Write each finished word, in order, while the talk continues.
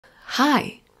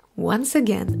Hi! Once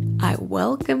again, I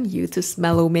welcome you to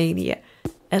Smellomania,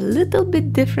 a little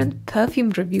bit different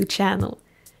perfume review channel.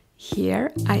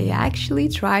 Here, I actually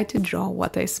try to draw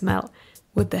what I smell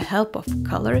with the help of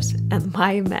colors and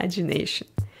my imagination.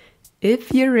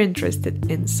 If you're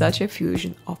interested in such a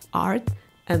fusion of art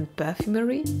and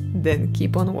perfumery, then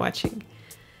keep on watching.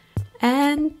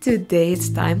 And today it's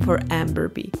time for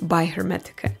Amberbee by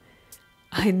Hermetica.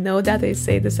 I know that I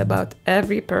say this about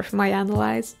every perfume I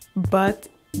analyze, but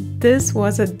this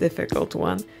was a difficult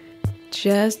one,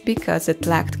 just because it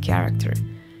lacked character.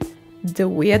 The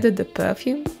weirder the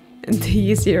perfume, the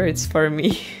easier it's for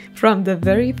me. From the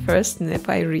very first sniff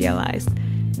I realized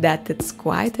that it's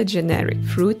quite a generic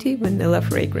fruity vanilla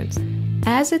fragrance.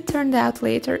 As it turned out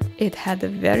later, it had a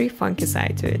very funky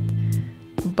side to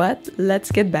it. But let's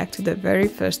get back to the very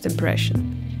first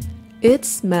impression. It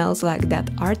smells like that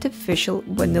artificial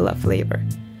vanilla flavor.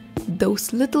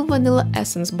 Those little vanilla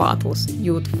essence bottles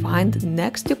you would find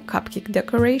next to cupcake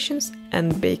decorations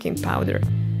and baking powder.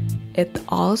 It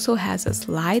also has a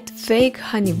slight fake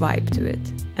honey vibe to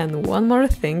it. And one more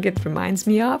thing it reminds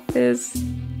me of is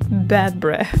bad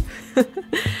breath.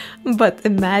 But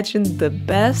imagine the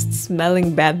best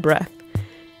smelling bad breath.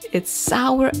 It's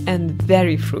sour and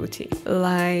very fruity,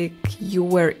 like you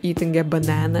were eating a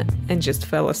banana and just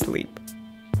fell asleep.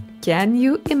 Can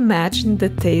you imagine the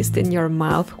taste in your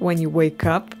mouth when you wake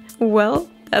up? Well,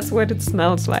 that's what it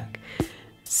smells like.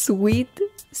 Sweet,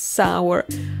 sour,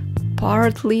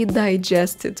 partly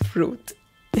digested fruit.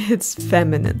 It's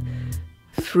feminine,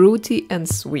 fruity and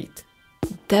sweet.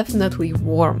 Definitely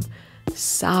warm,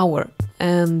 sour,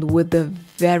 and with a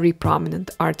very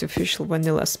prominent artificial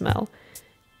vanilla smell.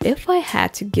 If I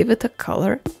had to give it a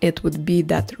color, it would be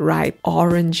that ripe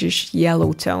orangish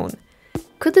yellow tone.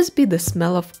 Could this be the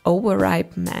smell of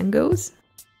overripe mangoes?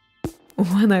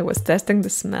 When I was testing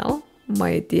the smell,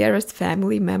 my dearest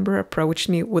family member approached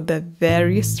me with a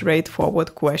very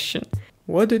straightforward question.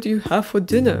 "What did you have for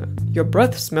dinner? Your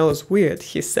breath smells weird,"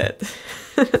 he said.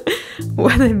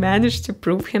 When I managed to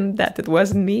prove him that it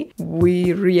wasn't me,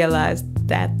 we realized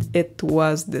that it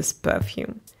was this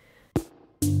perfume.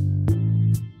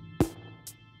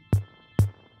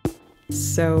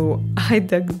 So I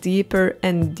dug deeper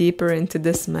and deeper into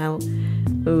the smell,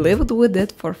 lived with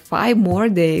it for 5 more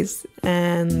days,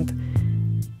 and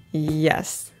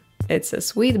yes, it's a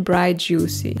sweet, bright,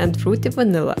 juicy and fruity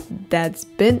vanilla that's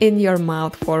been in your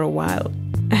mouth for a while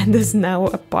and is now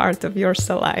a part of your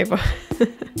saliva.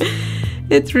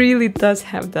 It really does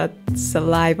have that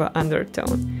saliva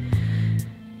undertone.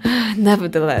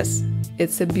 Nevertheless,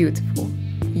 it's a beautiful,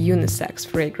 unisex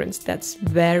fragrance that's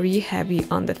very heavy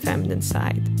on the feminine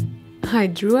side. I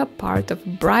drew a part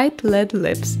of bright red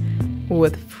lips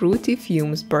with fruity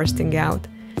fumes bursting out.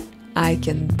 I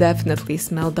can definitely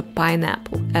smell the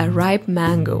pineapple, a ripe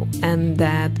mango, and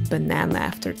that banana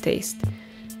aftertaste.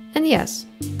 And yes,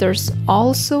 there's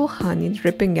also honey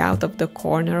dripping out of the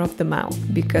corner of the mouth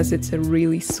because it's a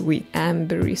really sweet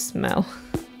ambery smell.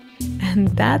 And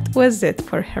that was it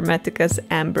for Hermetica's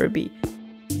Amberbee.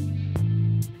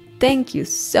 Thank you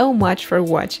so much for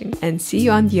watching and see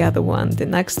you on the other one the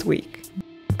next week.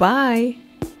 Bye!